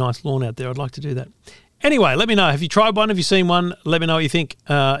got a really nice lawn out there. I'd like to do that. Anyway, let me know. Have you tried one? Have you seen one? Let me know what you think.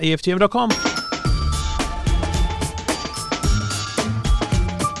 EFTM.com.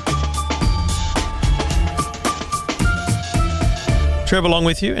 Trevor along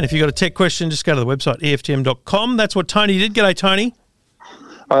with you. And if you've got a tech question, just go to the website, EFTM.com. That's what Tony did. G'day, Tony.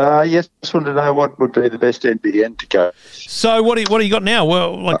 Yes, just wanted to know what would be the best NBN to go. So what do you got now?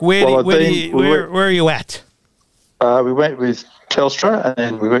 Well, like where are you at? We went with Telstra, and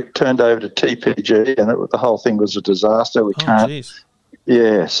then we turned over to TPG, and the whole thing was a disaster. We can't. Geez.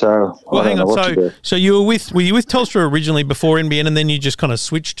 Yeah, so well, hang on. So you were you with Telstra originally before NBN, and then you just kind of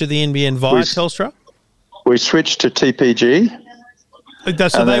switched to the NBN via Telstra? We switched to TPG.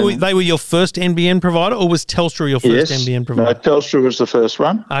 So they were your first NBN provider, or was Telstra your first NBN provider? No, Telstra was the first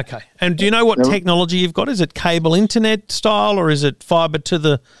one. Okay. And do you know what technology you've got? Is it cable internet style, or is it fibre to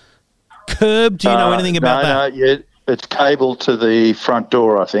the curb? Do you know anything about that? No, yeah, it's cable to the front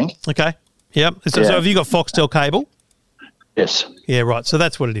door, I think. Okay. Yep. So have you got Foxtel cable? Yes. Yeah, right. So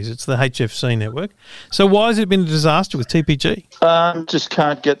that's what it is. It's the HFC network. So why has it been a disaster with TPG? Just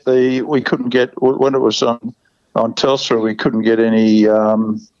can't get we couldn't get, when it was on Telstra, we couldn't get any,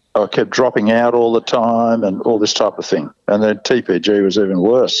 I kept dropping out all the time and all this type of thing. And then TPG was even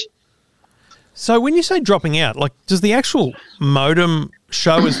worse. So when you say dropping out, like does the actual modem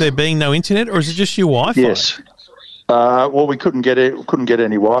show as there being no internet, or is it just your Wi-Fi? Yes. Well, we couldn't get it. Couldn't get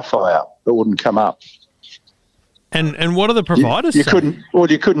any Wi-Fi out. It wouldn't come up. And what are the providers? You say? couldn't.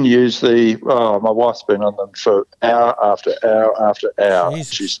 Well, you couldn't use the. Oh, my wife's been on them for hour after hour after hour.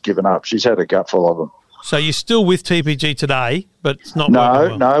 Jesus. She's given up. She's had a gutful of them. So you're still with TPG today, but it's not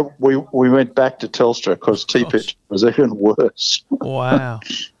working well. No. We went back to Telstra because TPG was even worse. Wow.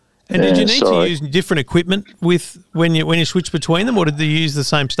 And did you need to use different equipment with when you switched between them, or did they use the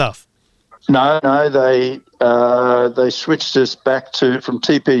same stuff? No. They switched us back from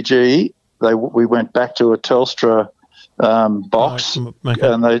TPG. We went back to a Telstra box, okay.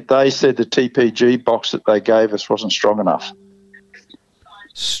 and they said the TPG box that they gave us wasn't strong enough.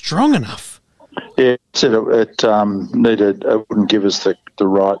 Strong enough? Yeah, it said it needed. It wouldn't give us the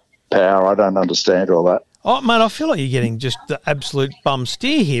right power. I don't understand all that. Oh, mate, I feel like you're getting just the absolute bum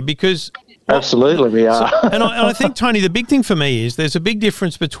steer here because... Absolutely, we are. And I think, Tony, the big thing for me is there's a big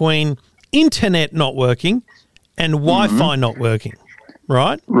difference between internet not working and Wi-Fi not working,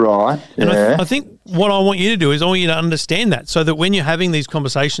 right? Right, And yeah. I think what I want you to do is I want you to understand that so that when you're having these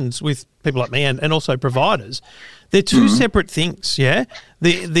conversations with people like me and also providers, they're two separate things, yeah?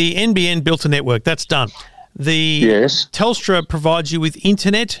 The NBN built a network, that's done. Yes. Telstra provides you with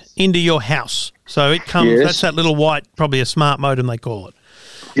internet into your house. So it comes, that's that little white, probably a smart modem they call it.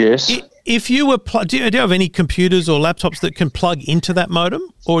 Yes. If you were, do you have any computers or laptops that can plug into that modem,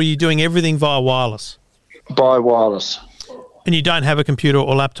 or are you doing everything via wireless? By wireless. And you don't have a computer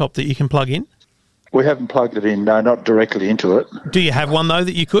or laptop that you can plug in? We haven't plugged it in, no, not directly into it. Do you have one, though,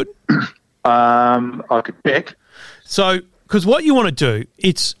 that you could? I could check. So, because what you want to do,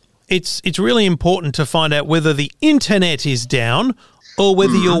 it's really important to find out whether the internet is down or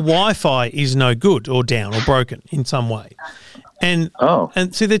whether your Wi-Fi is no good or down or broken in some way. And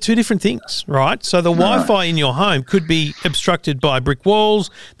so they're two different things, right? So the Wi-Fi in your home could be obstructed by brick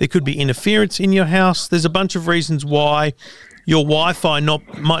walls. There could be interference in your house. There's a bunch of reasons why your Wi-Fi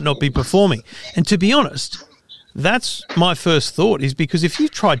might not be performing. And to be honest, that's my first thought, is because if you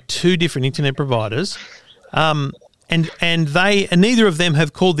tried two different internet providers, and neither of them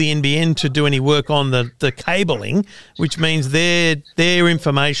have called the NBN to do any work on the cabling, which means their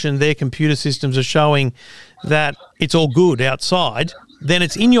information, their computer systems are showing that it's all good outside, then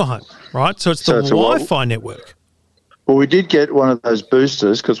it's in your home, right? So it's the Wi-Fi network. Well, we did get one of those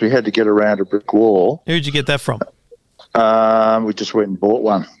boosters because we had to get around a brick wall. Who'd you get that from? We just went and bought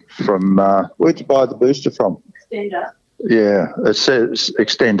one from, where'd you buy the booster from? Extender. Yeah, it says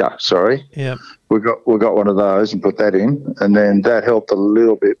Extender, sorry. Yeah. We got one of those and put that in, and then that helped a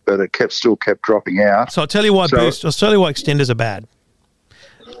little bit, but it still kept dropping out. So I'll tell you why extenders are bad.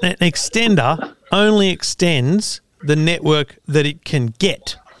 An extender only extends the network that it can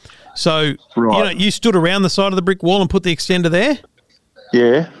get. So you stood around the side of the brick wall and put the extender there.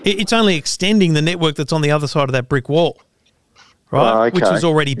 Yeah. It's only extending the network that's on the other side of that brick wall, right? Okay. Which is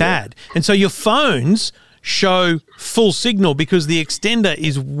already bad. And so your phones show full signal because the extender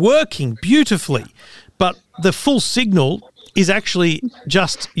is working beautifully, but the full signal is actually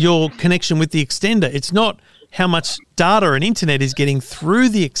just your connection with the extender. It's not how much data and internet is getting through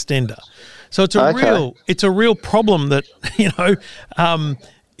the extender. So it's a real problem that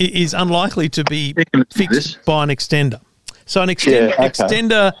is unlikely to be fixed by an extender. So an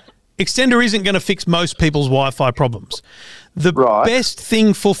extender isn't going to fix most people's Wi-Fi problems. The best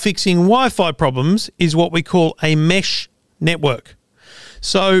thing for fixing Wi-Fi problems is what we call a mesh network.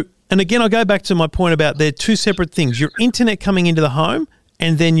 So, and again, I go back to my point about they're two separate things. Your internet coming into the home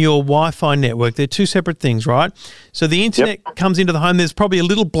and then your Wi-Fi network. They're two separate things, right? So the internet comes into the home. There's probably a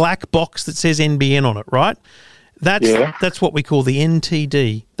little black box that says NBN on it, right? That's what we call the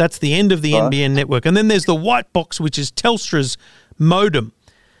NTD. That's the end of the NBN network. And then there's the white box, which is Telstra's modem.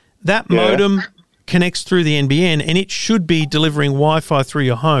 That modem connects through the NBN, and it should be delivering Wi-Fi through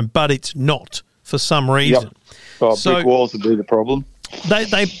your home, but it's not for some reason. Yep. Well, brick walls would be the problem.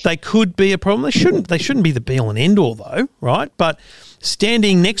 They could be a problem. They shouldn't be the be-all and end-all, though, right? But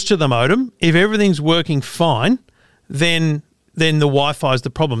standing next to the modem, if everything's working fine, then the Wi-Fi is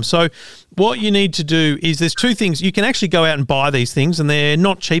the problem. So what you need to do is there's two things. You can actually go out and buy these things, and they're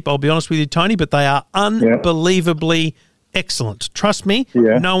not cheap, I'll be honest with you, Tony, but they are unbelievably excellent. Trust me,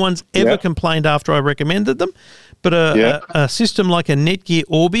 no one's ever complained after I recommended them. But a system like a Netgear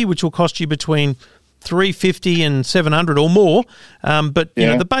Orbi, which will cost you between $350 and $700 or more, but you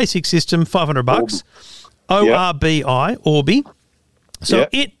know the basic system, $500. Orbi. So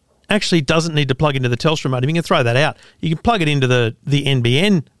it actually doesn't need to plug into the Telstra modem. You can throw that out. You can plug it into the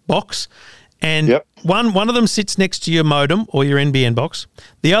NBN box, and one of them sits next to your modem or your NBN box.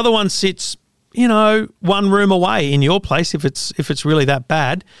 The other one sits, one room away in your place if it's really that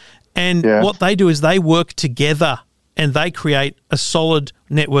bad. And what they do is they work together and they create a solid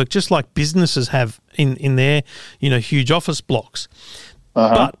network, just like businesses have in their, huge office blocks.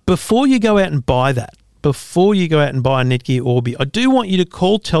 But before you go out and buy that, before you go out and buy a Netgear Orbi, I do want you to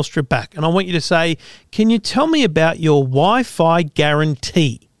call Telstra back, and I want you to say, can you tell me about your Wi-Fi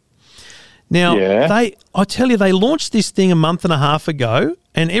guarantee? Now, I tell you, they launched this thing a month and a half ago,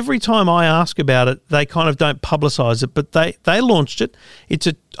 and every time I ask about it, they kind of don't publicise it, but they launched it.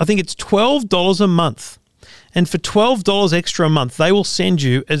 I think it's $12 a month. And for $12 extra a month, they will send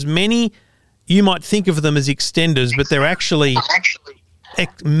you as many, you might think of them as extenders, but they're actually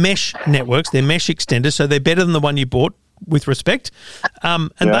mesh networks. They're mesh extenders, so they're better than the one you bought, with respect.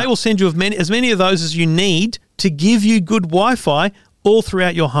 They will send you as many of those as you need to give you good Wi-Fi all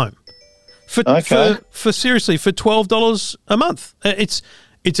throughout your home. For seriously, for $12 a month.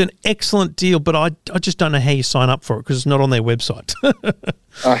 It's an excellent deal, but I just don't know how you sign up for it because it's not on their website.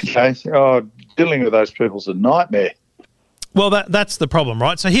 Okay. Oh, dealing with those people's a nightmare. Well, that's the problem,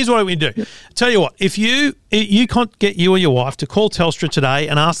 right? So here's what we do. Tell you what, if you can't get you or your wife to call Telstra today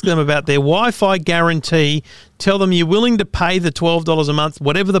and ask them about their Wi-Fi guarantee, tell them you're willing to pay the $12 a month,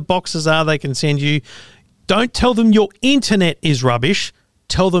 whatever the boxes are they can send you. Don't tell them your internet is rubbish.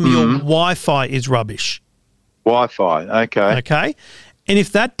 Tell them your Wi-Fi is rubbish. Wi-Fi, okay. Okay? And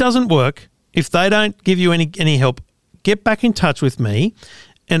if that doesn't work, if they don't give you any help, get back in touch with me,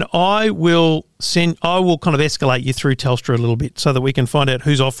 and I will kind of escalate you through Telstra a little bit so that we can find out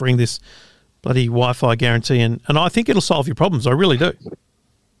who's offering this bloody Wi-Fi guarantee, and I think it'll solve your problems. I really do.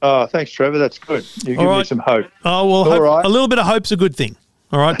 Oh, thanks, Trevor. That's good. You give me some hope. Oh, well, a little bit of hope's a good thing.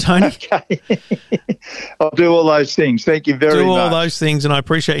 All right, Tony? Okay. I'll do all those things. Thank you very much. Do all those things, and I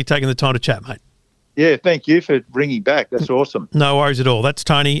appreciate you taking the time to chat, mate. Yeah, thank you for ringing back. That's awesome. No worries at all. That's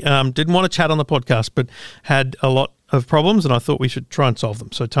Tony. Didn't want to chat on the podcast, but had a lot of problems, and I thought we should try and solve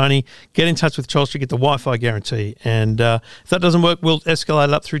them. So, Tony, get in touch with Telstra, get the Wi-Fi guarantee, and if that doesn't work, we'll escalate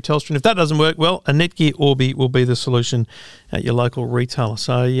it up through Telstra. And if that doesn't work, well, a Netgear Orbi will be the solution at your local retailer.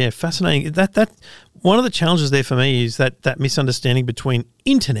 So, yeah, fascinating. That one of the challenges there for me is that misunderstanding between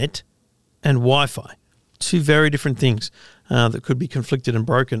internet and Wi-Fi. Two very different things that could be conflicted and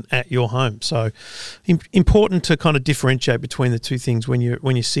broken at your home. So important to kind of differentiate between the two things when you're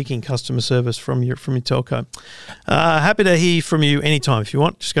seeking customer service from your telco. Happy to hear from you anytime if you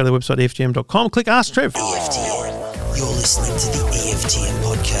want. Just go to the website EFTM.com, click Ask Trev. EFTM. You're listening to the EFTM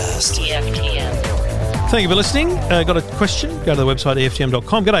podcast. EFTM. Thank you for listening. Got a question? Go to the website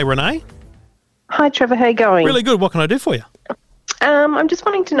EFTM.com. G'day, Renee. Hi, Trevor. How are you going? Really good. What can I do for you? I'm just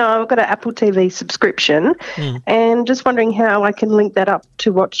wanting to know, I've got an Apple TV subscription and just wondering how I can link that up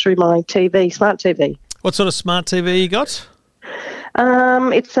to watch through my TV, smart TV. What sort of smart TV you got?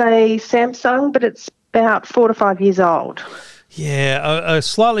 It's a Samsung, but it's about 4 to 5 years old. Yeah, a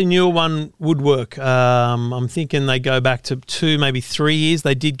slightly newer one would work. I'm thinking they go back to 2, maybe 3 years.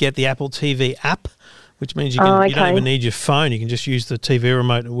 They did get the Apple TV app, which means you don't even need your phone. You can just use the TV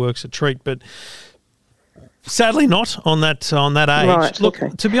remote. It works a treat, but sadly not on that age. Right, look,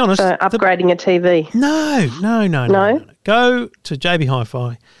 to be honest, so upgrading a TV. No. Go to JB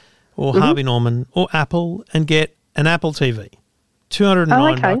Hi-Fi or Harvey Norman or Apple and get an Apple TV.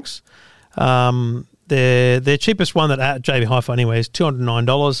 $209. Their cheapest one at JB Hi-Fi anyway is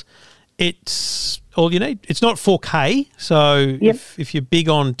 $209. It's all you need. It's not 4K, so if you're big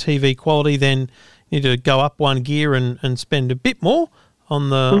on TV quality, then you need to go up one gear and spend a bit more on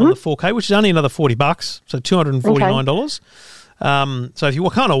the 4K, which is only another $40, so $249. So if you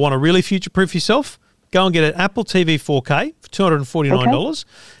kind of want to really future-proof yourself, go and get an Apple TV 4K for $249.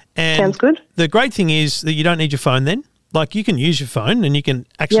 And sounds good. The great thing is that you don't need your phone then. Like, you can use your phone and you can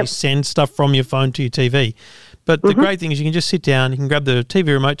actually send stuff from your phone to your TV. But the great thing is you can just sit down, you can grab the TV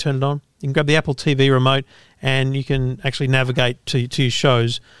remote, turn it on, you can grab the Apple TV remote, and you can actually navigate to your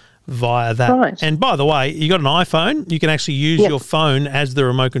shows via that. Right. And by the way, you got an iPhone, you can actually use your phone as the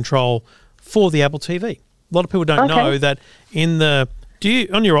remote control for the Apple TV. A lot of people don't know that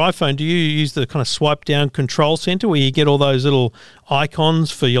on your iPhone, do you use the kind of swipe down control center where you get all those little icons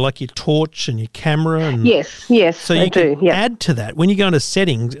for your torch and your camera? And yes, so you can add to that. When you go into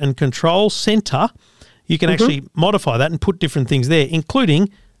settings and control center, you can actually modify that and put different things there, including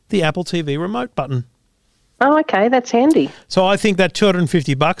the Apple TV remote button. Oh, okay, that's handy. So I think that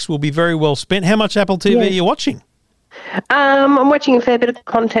 $250 will be very well spent. How much Apple TV are you watching? I'm watching a fair bit of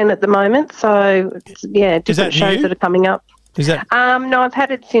content at the moment, so different shows that are coming up. Is that? No, I've had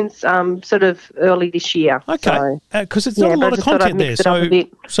it since sort of early this year. Okay, because it's not a lot of content there.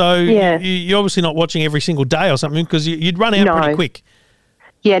 So you're obviously not watching every single day or something because you'd run out pretty quick.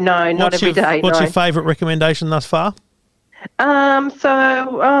 Yeah, no, not every day. What's your favourite recommendation thus far?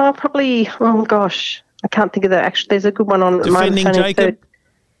 Probably, I can't think of that. Actually, there's a good one on at the moment. Defending Jacob?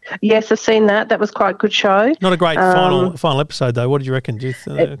 Yes, I've seen that. That was quite a good show. Not a great final episode, though. What did you reckon? Do you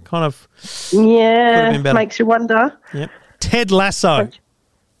kind of yeah, makes you wonder. Yep. Ted Lasso.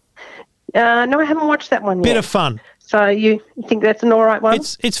 No, I haven't watched that one yet. Bit of fun. So you think that's an all right one?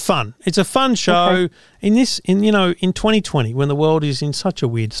 It's fun. It's a fun show. Okay. In 2020, when the world is in such a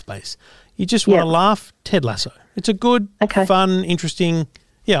weird space, you just want to laugh. Ted Lasso. It's a good, fun, interesting.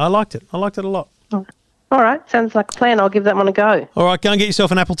 Yeah, I liked it. I liked it a lot. All right, sounds like a plan. I'll give that one a go. All right, go and get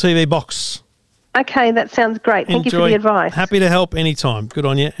yourself an Apple TV box. Okay, that sounds great. Thank you for the advice. Happy to help anytime. Good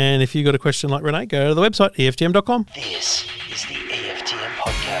on you. And if you've got a question like Renee, go to the website, EFTM.com. This is the EFTM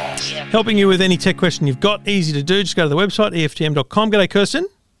podcast. Helping you with any tech question you've got. Easy to do. Just go to the website, EFTM.com. G'day, Kirsten.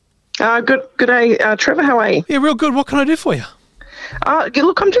 Good day, Trevor. How are you? Yeah, real good. What can I do for you?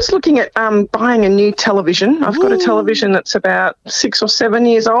 Look, I'm just looking at buying a new television. I've got a television that's about 6 or 7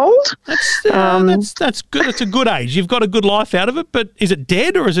 years old. That's good. It's a good age. You've got a good life out of it. But is it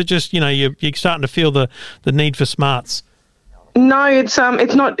dead, or is it just you're starting to feel the need for smarts? No, it's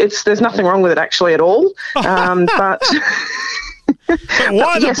not. There's nothing wrong with it actually at all. But. But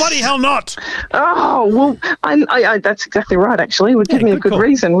why the bloody hell not? Oh, well, I that's exactly right, actually. It would give me a good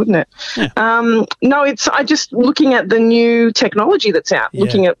reason, wouldn't it? Yeah. No, I just looking at the new technology that's out,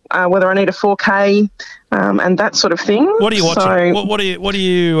 looking at whether I need a 4K and that sort of thing. What are you watching? What do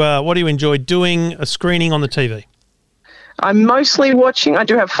you enjoy doing a screening on the TV? I'm mostly watching. I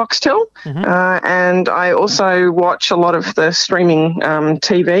do have Foxtel, and I also watch a lot of the streaming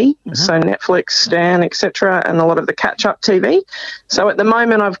TV, so Netflix, Stan, etc., and a lot of the catch-up TV. So at the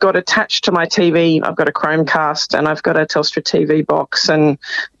moment, I've got attached to my TV, I've got a Chromecast, and I've got a Telstra TV box, and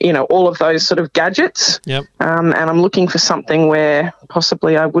all of those sort of gadgets. Yep. And I'm looking for something where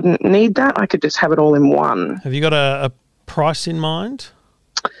possibly I wouldn't need that. I could just have it all in one. Have you got a price in mind?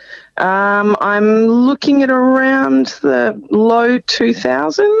 I'm looking at around the low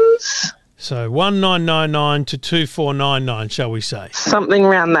 2000s. So 1999 to 2499, shall we say? Something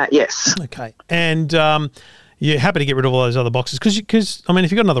around that, yes. Okay. And you're happy to get rid of all those other boxes because I mean,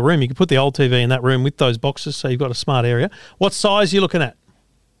 if you've got another room, you can put the old TV in that room with those boxes, so you've got a smart area. What size are you looking at?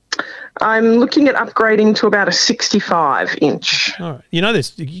 I'm looking at upgrading to about a 65-inch. All right.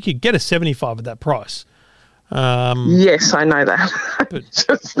 You could get a 75 at that price. Yes, I know that. But,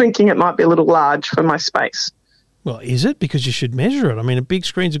 just thinking it might be a little large for my space. Well, is it? Because you should measure it. I mean, a big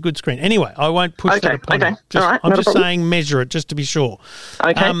screen's a good screen. Anyway, I won't push that upon you. All right, I'm just saying measure it just to be sure.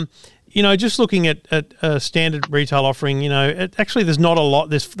 Okay. Just looking at a standard retail offering, actually there's not a lot.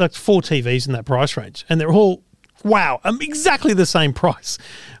 There's like 4 TVs in that price range, and they're all, exactly the same price.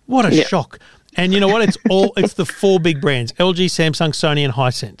 What a shock. And you know what? It's the 4 big brands, LG, Samsung, Sony, and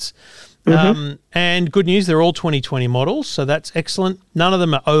Hisense. And good news, they're all 2020 models, so that's excellent. None of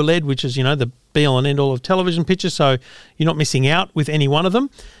them are OLED, which is, the be-all and end-all of television pictures, so you're not missing out with any one of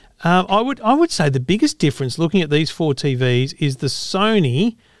them. I would say the biggest difference looking at these 4 TVs is the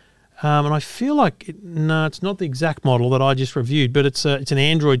Sony, and I feel like, it's not the exact model that I just reviewed, but it's an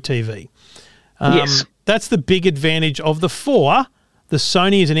Android TV. Yes. That's the big advantage of the 4. The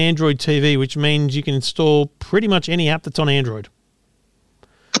Sony is an Android TV, which means you can install pretty much any app that's on Android.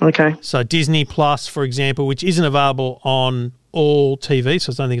 Okay. So Disney Plus, for example, which isn't available on all TV,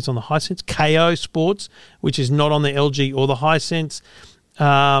 so I don't think it's on the Hisense. KO Sports, which is not on the LG or the Hisense.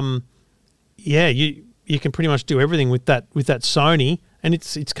 You can pretty much do everything with that Sony, and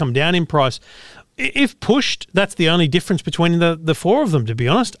it's come down in price. If pushed, that's the only difference between the 4 of them, to be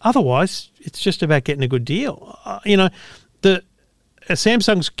honest. Otherwise, it's just about getting a good deal. The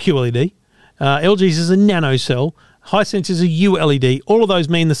Samsung's QLED, LG's is a nano cell. Hisense is a ULED. All of those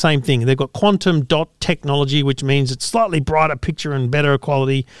mean the same thing. They've got quantum dot technology, which means it's slightly brighter picture and better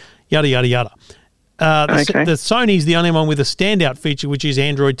quality, yada, yada, yada. The Sony's the only one with a standout feature, which is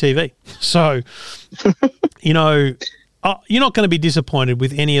Android TV. So, you're not going to be disappointed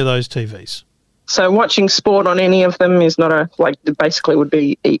with any of those TVs. So watching sport on any of them is not basically would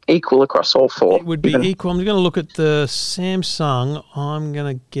be equal across all 4. It would be equal. I'm going to look at the Samsung. I'm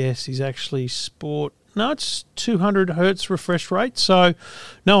going to guess is actually sport. No, it's 200 hertz refresh rate. So,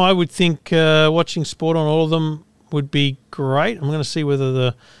 no, I would think watching sport on all of them would be great. I'm going to see whether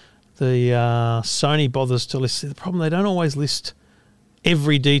the Sony bothers to list. The problem, they don't always list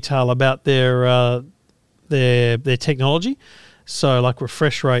every detail about their technology. So, like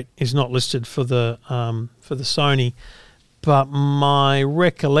refresh rate is not listed for the Sony, but my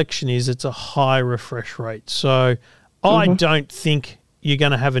recollection is it's a high refresh rate. So, I don't think you're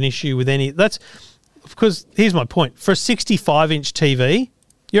going to have an issue with any. Because here's my point. For a 65-inch TV,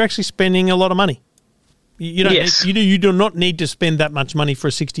 you're actually spending a lot of money. You don't. Yes. You do not need to spend that much money for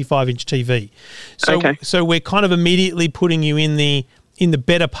a 65-inch TV. So we're kind of immediately putting you in the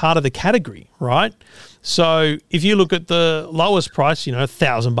better part of the category, right? So if you look at the lowest price,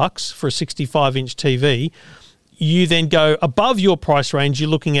 $1,000 for a 65-inch TV, you then go above your price range. You're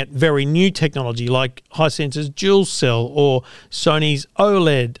looking at very new technology like Hisense's dual cell or Sony's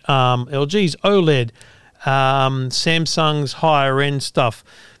OLED, LG's OLED, Samsung's higher end stuff.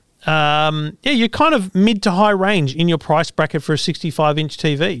 You're kind of mid to high range in your price bracket for a 65-inch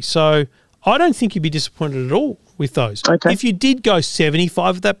TV. So I don't think you'd be disappointed at all with those. Okay. If you did go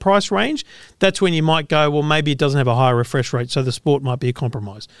 75 at that price range, that's when you might go, well, maybe it doesn't have a higher refresh rate, so the sport might be a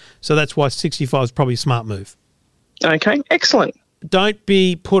compromise. So that's why 65 is probably a smart move. Okay, excellent. Don't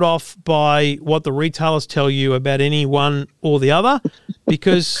be put off by what the retailers tell you about any one or the other,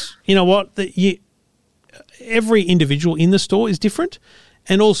 because you know what? Every individual in the store is different.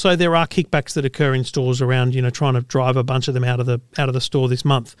 And also there are kickbacks that occur in stores around, trying to drive a bunch of them out of the store this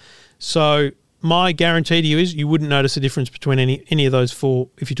month. So my guarantee to you is you wouldn't notice a difference between any of those four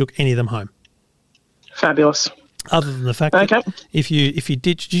if you took any of them home. Fabulous. Other than the fact that if you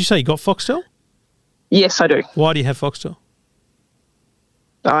did you say you got Foxtel? Yes, I do. Why do you have Foxtel?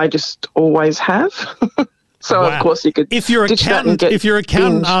 I just always have. So Wow. of course you could. If your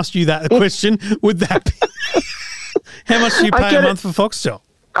accountant asked you that question, would that be how much do you pay a month for Foxtel?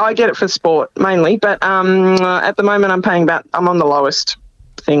 I get it for sport mainly, but at the moment I'm on the lowest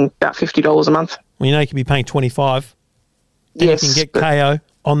thing, about $50 a month. Well, you can be paying $25. And Yes, you can get KO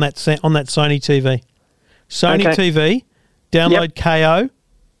on that Sony TV. Sony Okay. TV, download KO,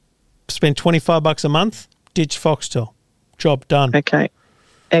 spend $25 a month, ditch Foxtel. Job done. Okay,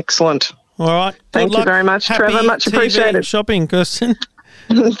 excellent. All right. Thank Good you luck. very much, Happy Trevor. Much TV appreciated. shopping, Kirsten.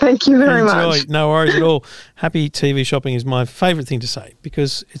 Thank you very Enjoy. much. No worries at all. Happy TV shopping is my favourite thing to say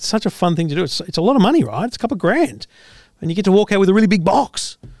because it's such a fun thing to do. It's a lot of money, right? It's a couple of grand. And you get to walk out with a really big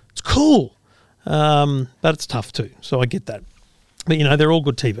box. It's cool. But it's tough too. So I get that. But, they're all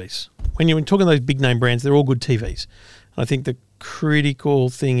good TVs. When you're talking those big name brands, they're all good TVs. I think the critical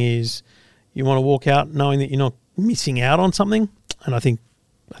thing is you want to walk out knowing that you're not missing out on something. And I think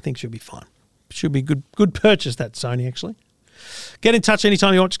should be fine. Should be good purchase, that Sony, actually. Get in touch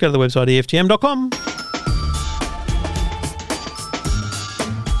anytime you want. Just go to the website, EFTM.com.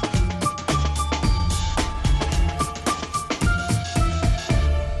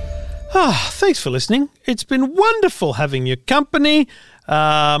 Thanks for listening. It's been wonderful having your company.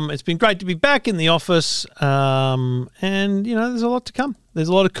 It's been great to be back in the office. And, there's a lot to come. There's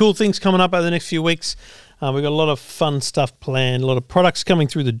a lot of cool things coming up over the next few weeks. We've got a lot of fun stuff planned, a lot of products coming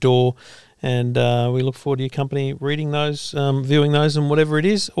through the door. And we look forward to your company reading those, viewing those, and whatever it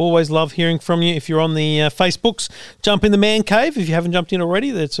is. Always love hearing from you. If you're on the Facebooks, jump in the Man Cave. If you haven't jumped in already,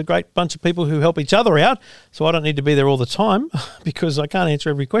 it's a great bunch of people who help each other out. So I don't need to be there all the time because I can't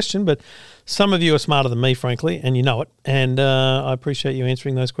answer every question. But some of you are smarter than me, frankly, and you know it. And I appreciate you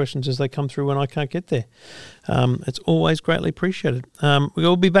answering those questions as they come through when I can't get there. It's always greatly appreciated.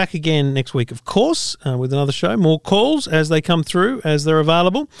 We'll be back again next week, of course, with another show. More calls as they come through, as they're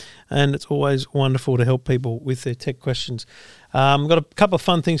available. And it's always wonderful to help people with their tech questions. We've got a couple of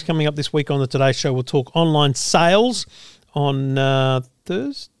fun things coming up this week on the Today Show. We'll talk online sales on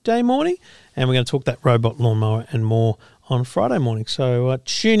Thursday morning, and we're going to talk that robot lawnmower and more on Friday morning. So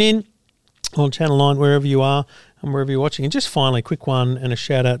tune in on Channel 9 wherever you are and wherever you're watching. And just finally, a quick one and a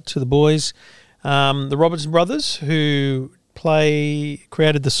shout out to the boys, the Robertson Brothers, who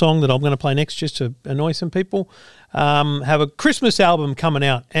created the song that I'm going to play next just to annoy some people. Have a Christmas album coming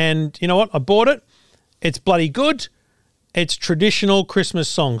out, and you know what? I bought it. It's bloody good. It's traditional Christmas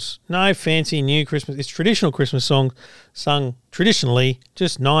songs. No fancy new Christmas. It's traditional Christmas songs sung traditionally.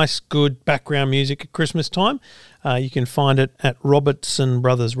 Just nice, good background music at Christmas time. You can find it at Robertson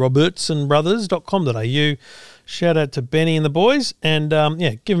Brothers, robertsonbrothers.com.au. Shout out to Benny and the boys, and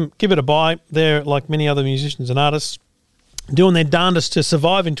give it a buy. They're like many other musicians and artists, doing their darndest to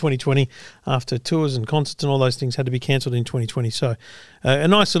survive in 2020 after tours and concerts and all those things had to be cancelled in 2020. So a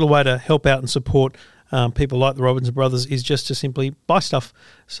nice little way to help out and support people like the Robertson Brothers is just to simply buy stuff.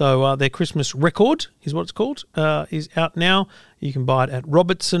 So their Christmas record is what it's called, is out now. You can buy it at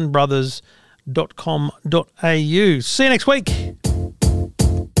robertsonbrothers.com.au. See you next week.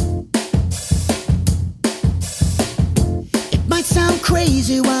 It might sound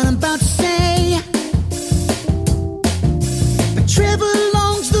crazy what I'm about to say,